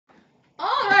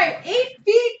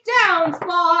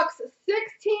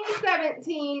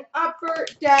17 Upper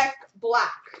Deck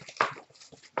Black.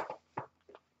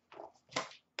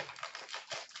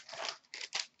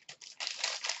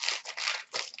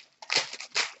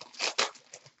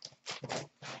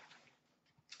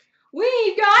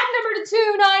 We've got number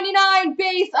 /299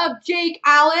 base of Jake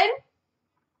Allen.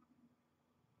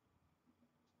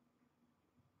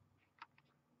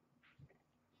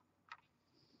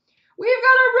 We've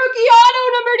got a rookie auto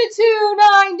number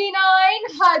 /299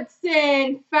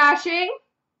 Hudson Fasching.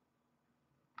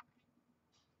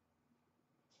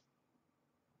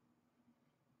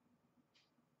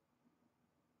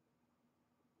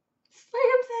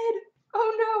 Slam's head.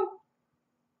 Oh no.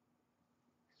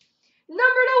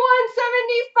 Number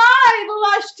 /175,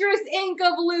 Lustrous Ink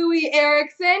of Louis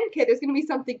Erickson. Okay, there's going to be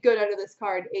something good out of this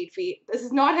card, 8 feet. This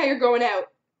is not how you're going out.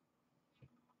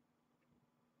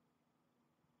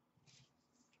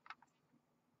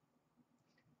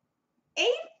 $8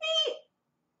 feet?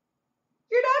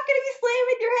 You're not going to be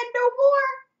slamming your head no more.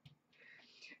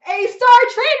 A Star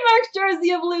Trademarks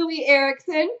jersey of Louis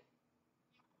Erickson.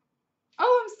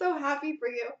 Oh, I'm so happy for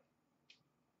you.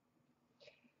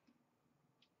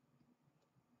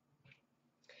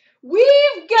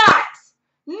 We've got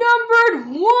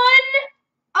numbered 1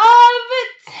 of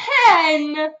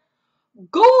 10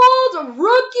 gold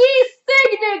rookie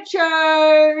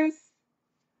signatures,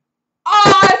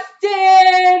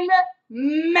 Austin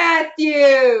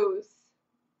Matthews.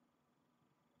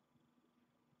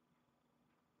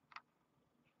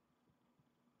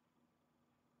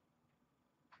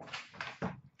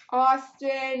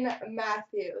 Austin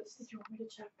Matthews. Did you want me to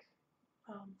check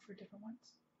for different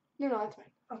ones? No, that's fine.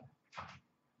 Oh.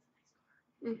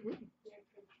 Mm-hmm.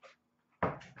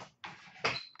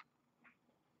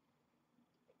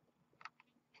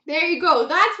 There you go.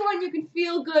 That's one you can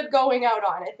feel good going out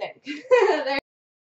on, I think. There